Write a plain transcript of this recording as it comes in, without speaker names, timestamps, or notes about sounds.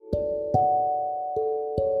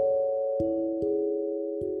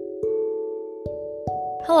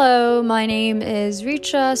Hello, my name is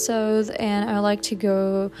Richa Soth, and I would like to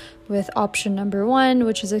go with option number 1,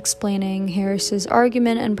 which is explaining Harris's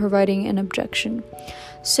argument and providing an objection.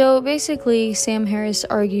 So basically, Sam Harris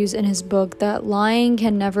argues in his book that lying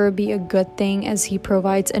can never be a good thing, as he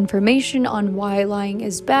provides information on why lying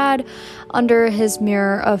is bad under his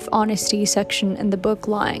Mirror of Honesty section in the book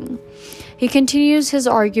Lying. He continues his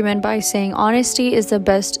argument by saying honesty is the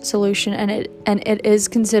best solution, and it is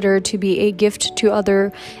considered to be a gift to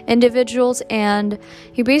other individuals, and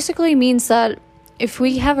he basically means that if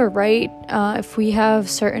we have right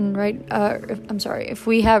mindset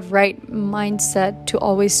to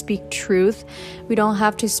always speak truth, we don't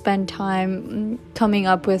have to spend time coming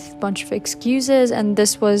up with a bunch of excuses. And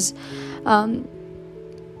this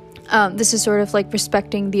is sort of like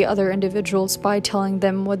respecting the other individuals by telling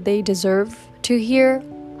them what they deserve to hear,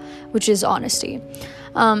 which is honesty.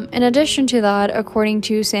 In addition to that, according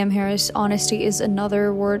to Sam Harris, honesty is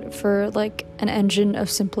another word for like an engine of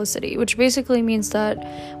simplicity, which basically means that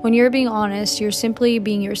when you're being honest, you're simply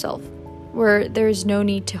being yourself, where there's no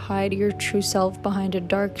need to hide your true self behind a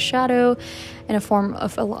dark shadow in a form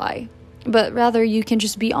of a lie. But rather, you can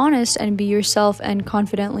just be honest and be yourself and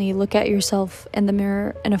confidently look at yourself in the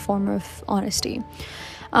mirror in a form of honesty.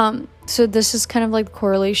 So this is kind of like the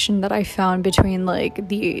correlation that I found between like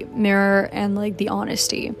the mirror and like the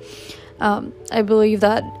honesty. I believe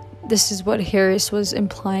that this is what Harris was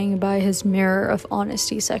implying by his Mirror of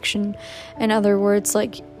Honesty section. In other words,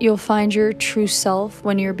 like you'll find your true self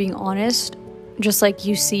when you're being honest, just like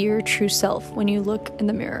you see your true self when you look in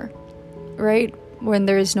the mirror, right? When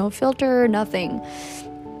there is no filter, nothing.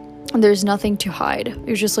 There's nothing to hide.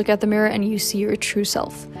 You just look at the mirror and you see your true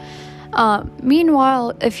self.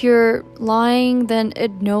 Meanwhile, if you're lying, then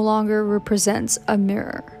it no longer represents a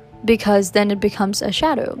mirror, because then it becomes a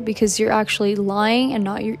shadow, because you're actually lying and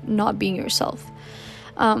not being yourself.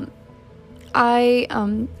 I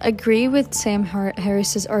agree with Sam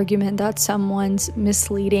Harris's argument that someone's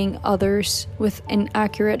misleading others with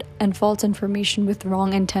inaccurate and false information with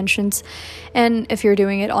wrong intentions, and if you're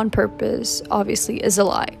doing it on purpose, obviously is a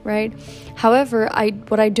lie, right? However,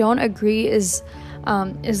 what I don't agree is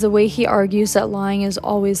the way he argues that lying is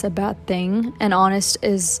always a bad thing, and honesty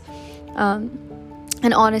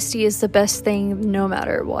is the best thing no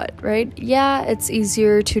matter what, right? Yeah, it's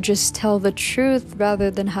easier to just tell the truth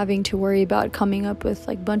rather than having to worry about coming up with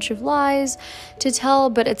like a bunch of lies to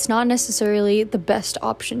tell, but it's not necessarily the best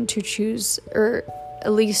option to choose, or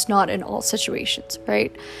at least not in all situations,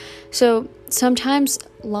 right? So sometimes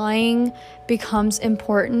lying becomes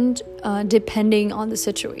important depending on the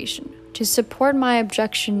situation. To support my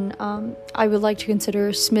objection, I would like to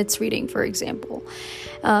consider Smith's reading, for example.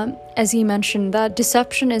 As he mentioned, that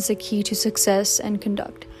deception is a key to success and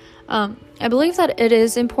conduct. I believe that it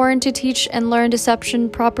is important to teach and learn deception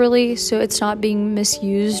properly, so it's not being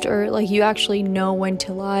misused, or like you actually know when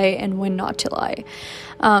to lie and when not to lie.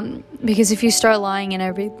 Because if you start lying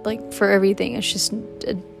for everything, it's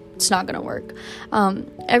not gonna work.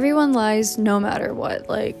 Everyone lies no matter what.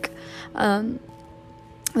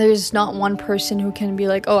 There's not one person who can be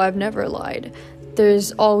like, oh, I've never lied.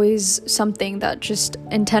 There's always something that just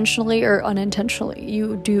intentionally or unintentionally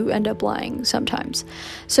you do end up lying sometimes.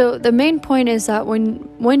 So the main point is that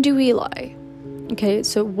when do we lie? Okay,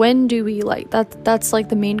 so when do we lie? That's like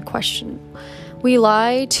the main question. We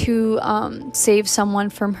lie to save someone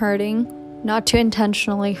from hurting, not to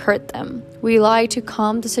intentionally hurt them. We lie to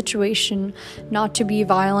calm the situation, not to be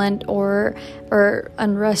violent or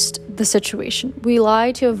unrest the situation. We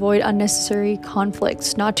lie to avoid unnecessary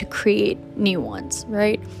conflicts, not to create new ones,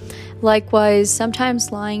 right? Likewise,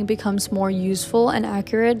 sometimes lying becomes more useful and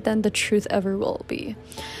accurate than the truth ever will be.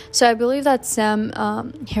 So I believe that Sam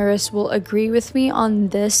Harris will agree with me on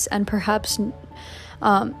this, and perhaps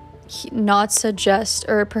not suggest,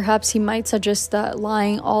 or perhaps he might suggest that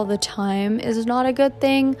lying all the time is not a good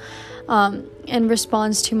thing. In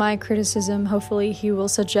response to my criticism, hopefully he will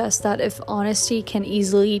suggest that if honesty can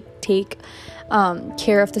easily take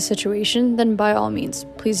care of the situation, then by all means,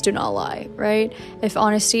 please do not lie, right? If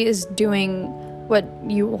honesty is doing what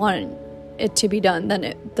you want it to be done,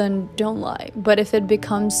 then don't lie. But if it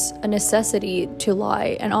becomes a necessity to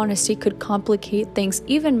lie, and honesty could complicate things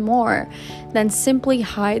even more, then simply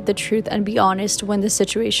hide the truth and be honest when the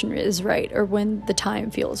situation is right, or when the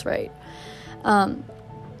time feels right.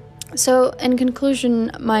 So in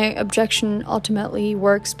conclusion, my objection ultimately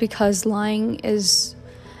works because lying is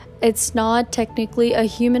it's not technically a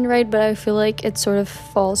human right, but I feel like it sort of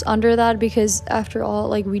falls under that, because after all,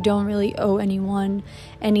 like, we don't really owe anyone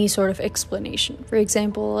any sort of explanation. For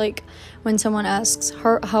example, like when someone asks,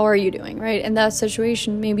 how are you doing, right? In that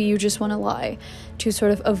situation, maybe you just want to lie to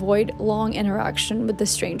sort of avoid long interaction with the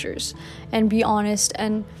strangers and be honest,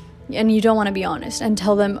 and you don't want to be honest and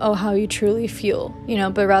tell them, oh, how you truly feel,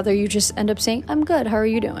 but rather you just end up saying, I'm good, how are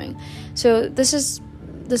you doing? So this is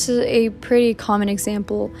a pretty common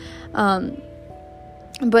example,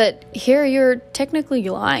 but here you're technically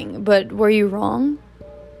lying, but were you wrong?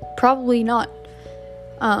 Probably not.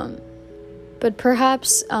 But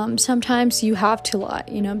perhaps sometimes you have to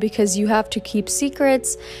lie, because you have to keep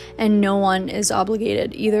secrets, and no one is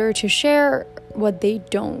obligated either to share what they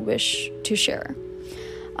don't wish to share.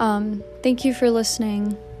 Thank you for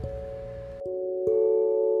listening.